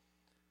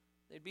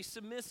 They'd be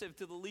submissive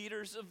to the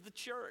leaders of the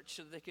church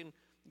so that they can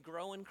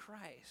grow in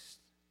Christ.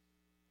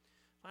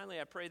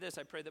 Finally, I pray this.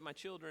 I pray that my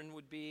children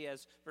would be,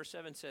 as verse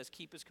 7 says,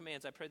 keep his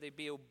commands. I pray they'd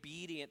be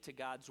obedient to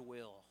God's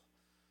will.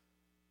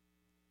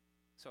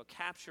 So a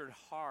captured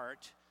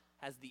heart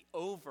has the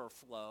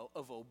overflow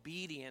of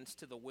obedience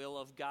to the will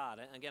of God.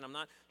 And again, I'm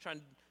not trying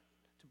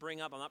to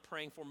bring up, I'm not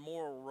praying for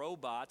moral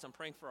robots. I'm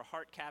praying for a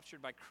heart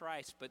captured by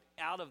Christ. But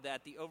out of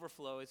that, the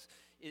overflow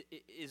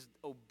is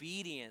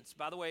obedience.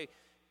 By the way,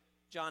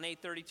 John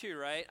 8:32,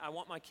 right? I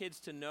want my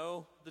kids to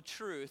know the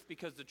truth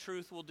because the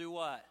truth will do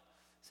what?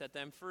 Set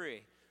them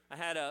free. I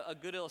had a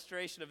good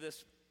illustration of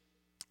this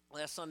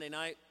last Sunday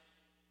night.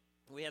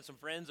 We had some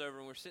friends over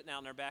and we were sitting out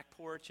on our back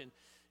porch and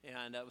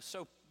it was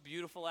so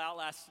beautiful out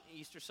last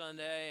Easter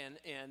Sunday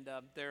and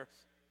their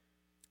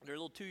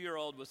little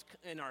 2-year-old was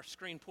in our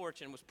screen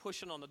porch and was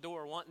pushing on the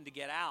door wanting to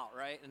get out,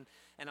 right?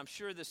 And I'm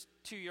sure this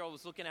 2-year-old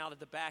was looking out at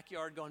the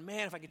backyard going,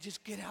 man, if I could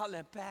just get out in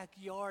that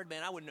backyard,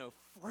 man, I would know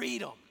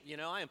freedom. You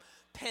know, I am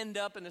penned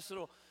up in this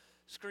little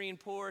screen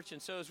porch.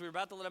 And so as we were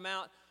about to let him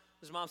out,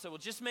 his mom said, well,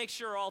 just make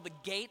sure all the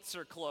gates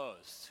are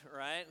closed,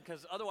 right?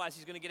 Because otherwise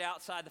he's going to get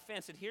outside the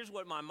fence. And here's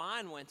what my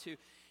mind went to.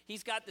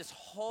 He's got this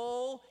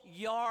whole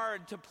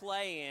yard to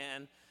play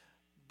in.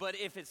 But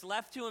if it's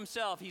left to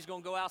himself, he's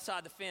going to go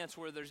outside the fence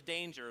where there's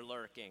danger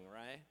lurking,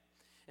 right?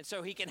 And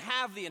so he can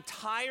have the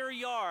entire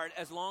yard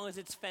as long as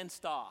it's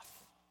fenced off,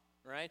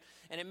 right?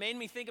 And it made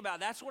me think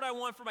about, that's what I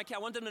want for my kid. I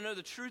want them to know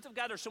the truth of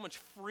God. There's so much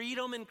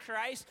freedom in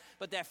Christ,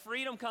 but that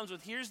freedom comes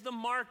with, here's the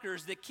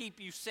markers that keep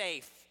you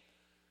safe.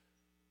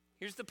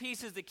 Here's the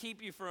pieces that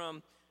keep you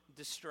from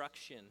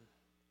destruction.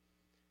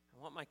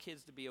 I want my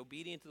kids to be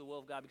obedient to the will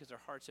of God because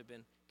their hearts have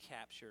been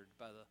captured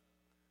by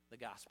the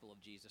gospel of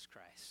Jesus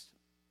Christ.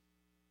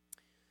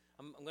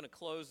 I'm going to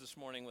close this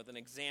morning with an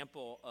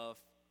example of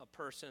a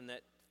person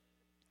that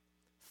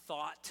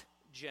thought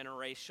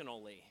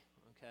generationally,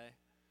 okay?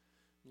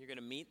 You're going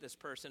to meet this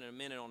person in a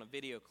minute on a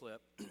video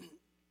clip.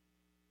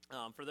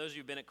 For those of you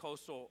who've been at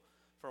Coastal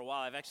for a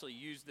while, I've actually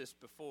used this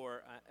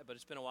before, but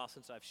it's been a while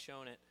since I've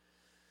shown it.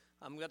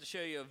 I'm going to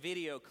show you a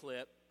video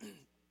clip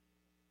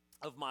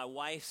of my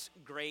wife's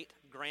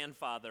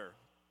great-grandfather.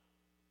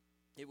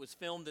 It was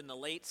filmed in the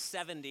late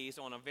 70s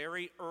on a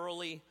very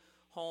early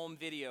home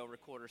video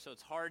recorder, so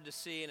it's hard to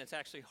see and it's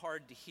actually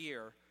hard to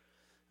hear.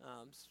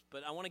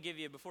 But I want to give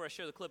you, before I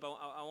show the clip,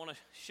 I want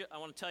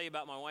to tell you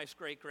about my wife's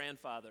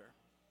great-grandfather.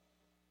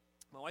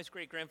 My wife's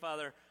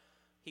great-grandfather,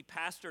 he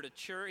pastored a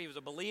church. He was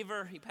a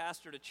believer. He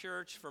pastored a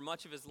church for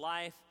much of his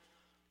life.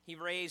 He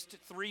raised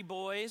 3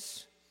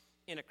 boys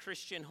in a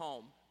Christian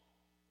home.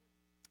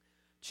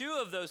 2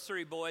 of those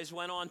 3 boys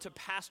went on to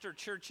pastor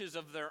churches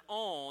of their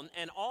own,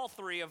 and all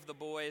 3 of the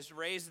boys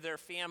raised their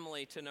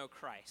family to know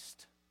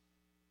Christ.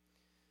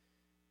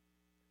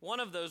 One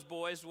of those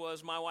boys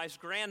was my wife's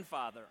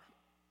grandfather,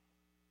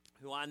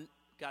 who I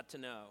got to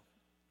know.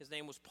 His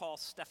name was Paul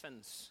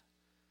Steffens.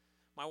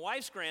 My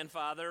wife's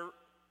grandfather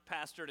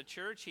pastored a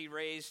church. He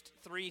raised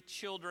 3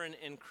 children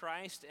in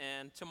Christ,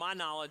 and to my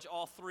knowledge,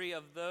 all 3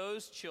 of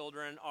those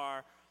children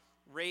are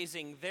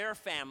raising their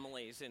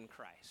families in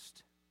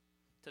Christ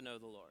to know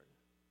the Lord.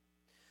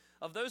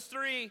 Of those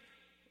 3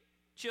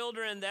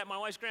 children that my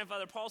wife's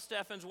grandfather, Paul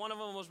Steffens, one of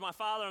them was my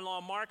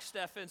father-in-law, Mark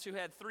Steffens, who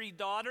had 3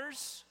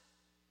 daughters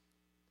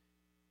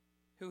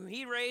who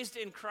he raised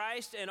in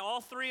Christ, and all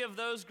 3 of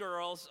those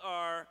girls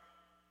are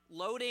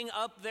loading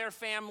up their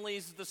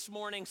families this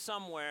morning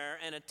somewhere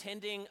and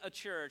attending a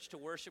church to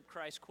worship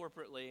Christ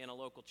corporately in a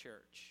local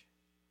church.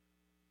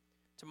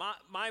 To my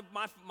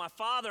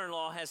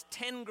father-in-law has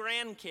 10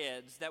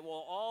 grandkids that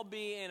will all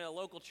be in a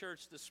local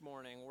church this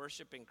morning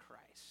worshiping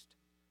Christ.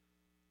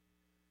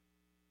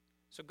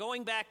 So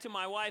going back to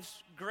my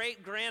wife's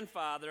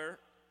great-grandfather,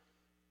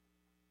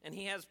 and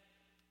he has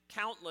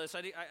countless,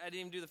 I didn't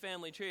even do the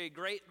family tree,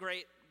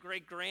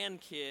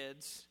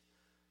 great-great-great-grandkids.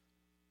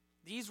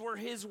 These were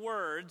his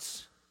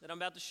words that I'm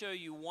about to show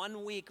you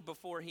 1 week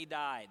before he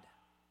died.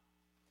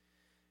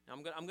 Now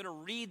I'm going to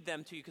read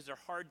them to you because they're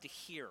hard to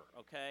hear,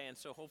 okay? And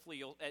so hopefully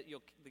you'll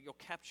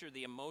capture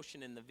the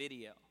emotion in the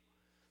video.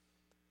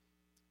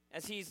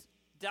 As he's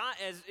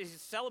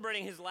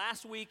celebrating his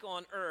last week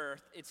on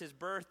earth, it's his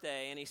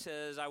birthday, and he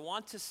says, I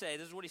want to say,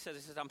 this is what he says,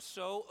 he says, I'm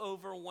so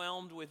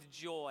overwhelmed with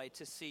joy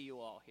to see you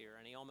all here,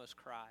 and he almost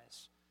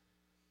cries.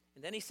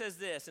 And then he says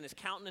this, and his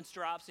countenance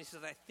drops, and he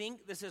says, I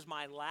think this is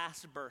my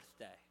last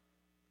birthday.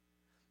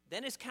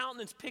 Then his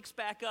countenance picks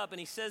back up, and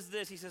he says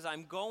this, he says,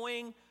 I'm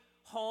going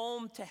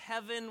home to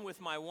heaven with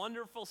my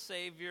wonderful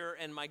Savior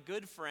and my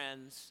good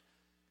friends,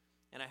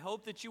 and I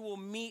hope that you will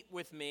meet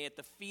with me at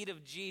the feet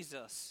of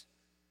Jesus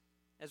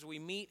as we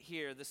meet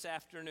here this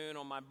afternoon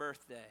on my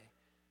birthday.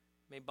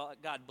 May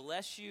God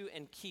bless you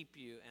and keep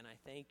you, and I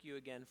thank you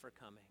again for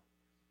coming.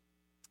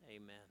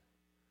 Amen.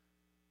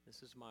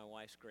 This is my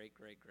wife's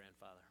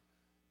great-great-grandfather.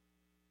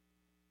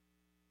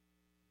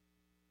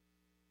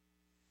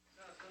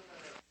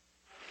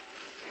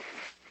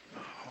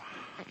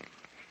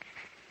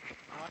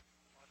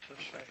 To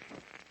say,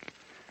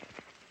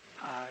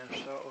 I am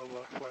so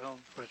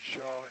overwhelmed with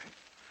joy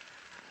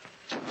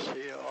to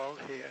see you all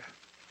here.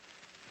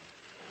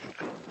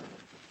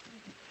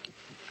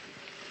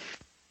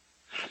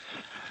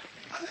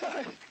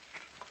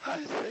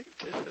 I think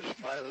this is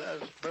my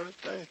last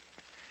birthday,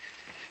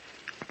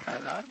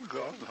 and I'm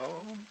going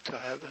home to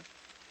heaven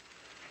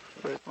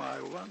with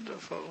my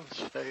wonderful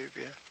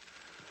Savior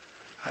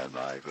and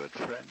my good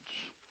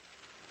friends.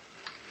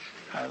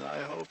 And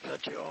I hope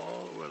that you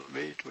all will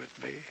meet with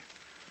me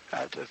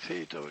at the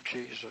feet of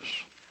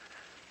Jesus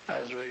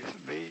as we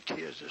meet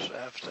here this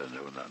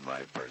afternoon on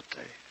my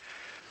birthday.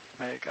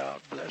 May God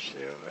bless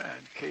you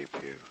and keep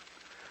you.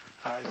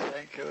 I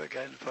thank you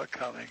again for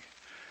coming.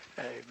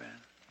 Amen.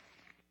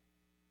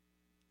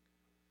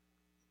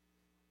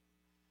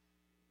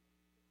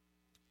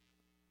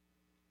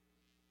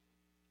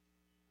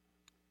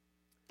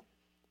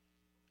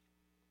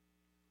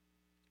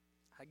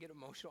 I get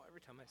emotional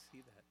every time I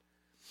see that.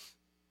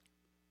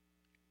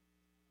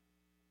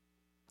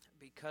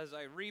 Because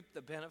I reap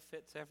the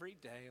benefits every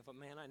day of a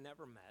man I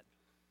never met.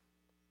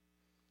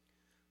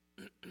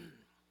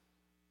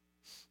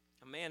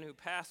 A man who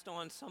passed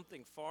on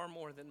something far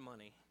more than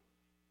money.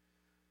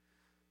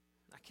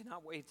 I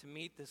cannot wait to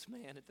meet this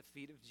man at the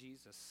feet of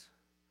Jesus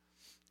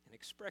and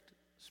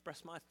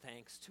express my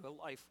thanks to a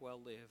life well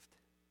lived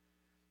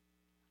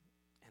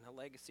and a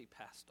legacy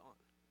passed on.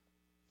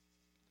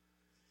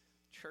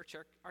 Church,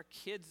 our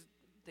kids,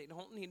 they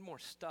don't need more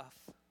stuff.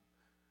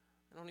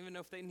 I don't even know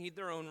if they need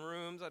their own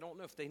rooms. I don't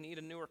know if they need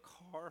a newer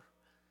car.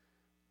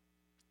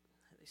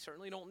 They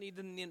certainly don't need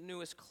the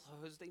newest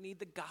clothes. They need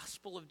the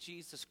gospel of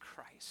Jesus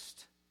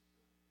Christ.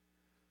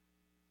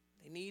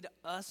 They need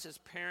us as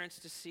parents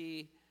to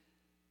see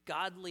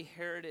godly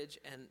heritage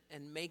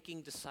and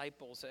making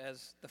disciples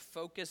as the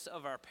focus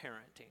of our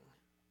parenting.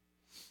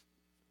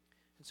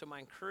 And so my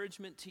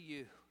encouragement to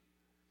you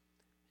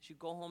as you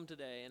go home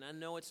today, and I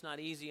know it's not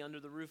easy under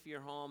the roof of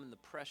your home and the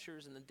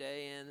pressures and the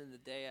day in and the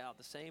day out,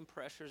 the same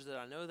pressures that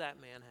I know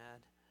that man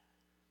had,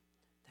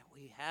 that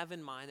we have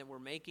in mind that we're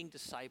making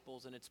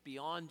disciples, and it's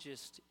beyond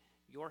just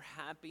your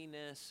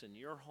happiness and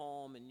your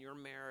home and your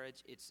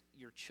marriage. It's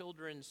your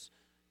children's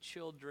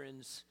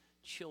children's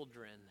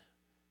children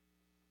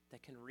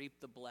that can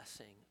reap the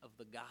blessing of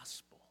the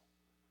gospel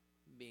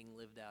being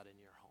lived out in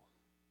your home.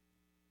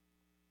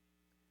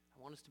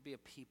 I want us to be a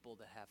people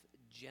that have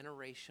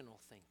generational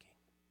thinking,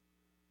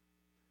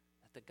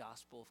 that the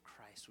gospel of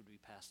Christ would be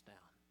passed down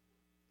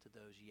to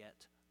those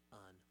yet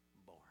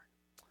unborn.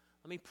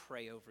 Let me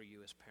pray over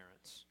you as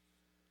parents,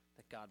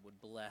 that God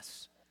would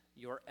bless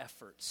your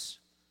efforts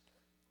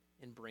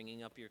in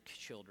bringing up your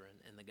children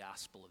in the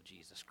gospel of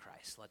Jesus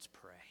Christ. Let's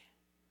pray.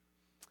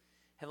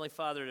 Heavenly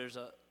Father, there's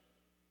a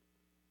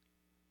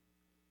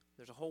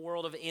whole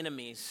world of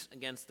enemies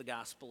against the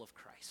gospel of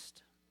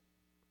Christ.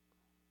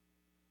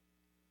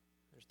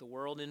 There's the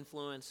world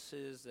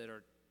influences that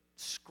are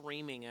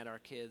screaming at our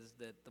kids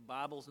that the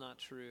Bible's not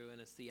true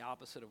and it's the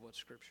opposite of what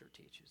Scripture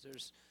teaches.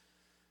 There's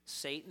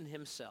Satan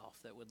himself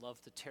that would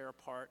love to tear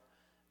apart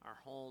our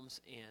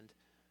homes, and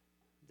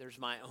there's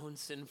my own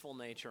sinful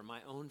nature, my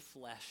own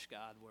flesh,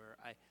 God, where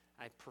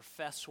I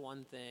profess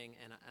one thing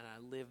and I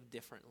live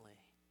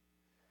differently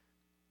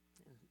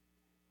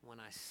when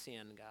I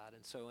sin, God.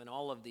 And so in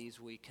all of these,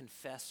 we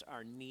confess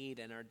our need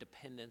and our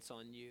dependence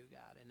on you,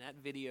 God. And that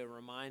video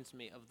reminds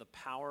me of the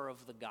power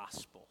of the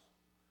gospel.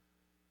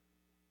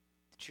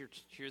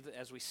 That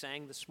as we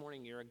sang this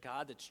morning, you're a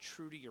God that's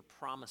true to your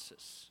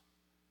promises.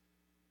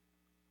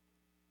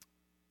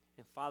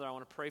 And Father, I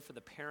want to pray for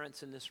the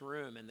parents in this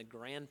room and the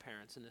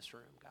grandparents in this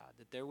room, God,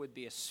 that there would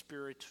be a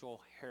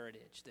spiritual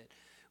heritage, that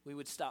we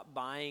would stop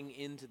buying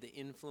into the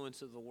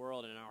influence of the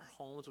world, and our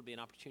homes would be an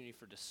opportunity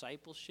for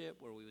discipleship,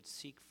 where we would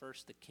seek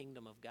first the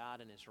kingdom of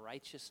God and his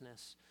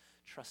righteousness,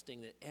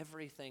 trusting that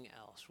everything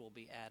else will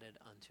be added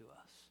unto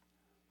us.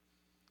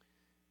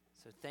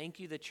 So thank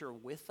you that you're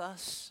with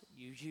us.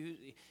 You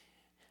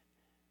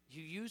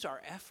use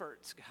our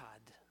efforts, God.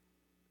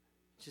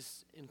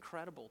 Just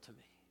incredible to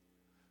me.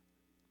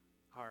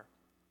 Our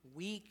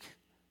weak,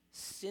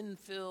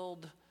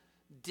 sin-filled,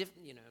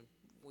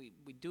 we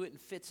do it in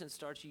fits and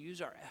starts. You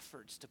use our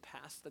efforts to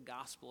pass the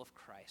gospel of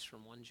Christ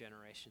from one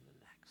generation to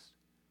the next.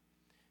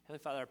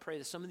 Heavenly Father, I pray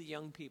that some of the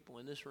young people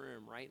in this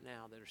room right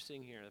now that are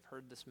sitting here and have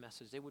heard this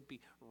message, they would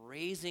be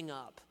raising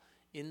up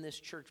in this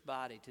church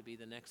body to be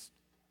the next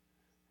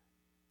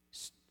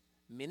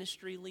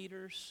ministry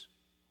leaders,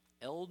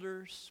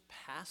 elders,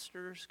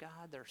 pastors,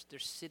 God. They're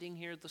sitting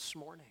here this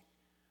morning.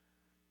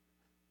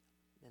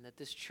 And that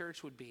this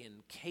church would be in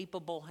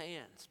capable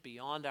hands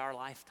beyond our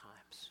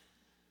lifetimes,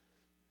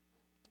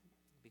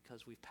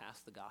 because we've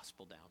passed the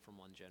gospel down from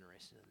one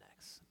generation to the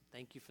next.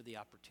 Thank you for the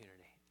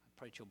opportunity. I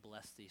pray that you'll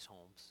bless these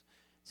homes.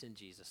 It's in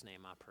Jesus'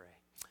 name I pray.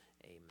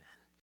 Amen.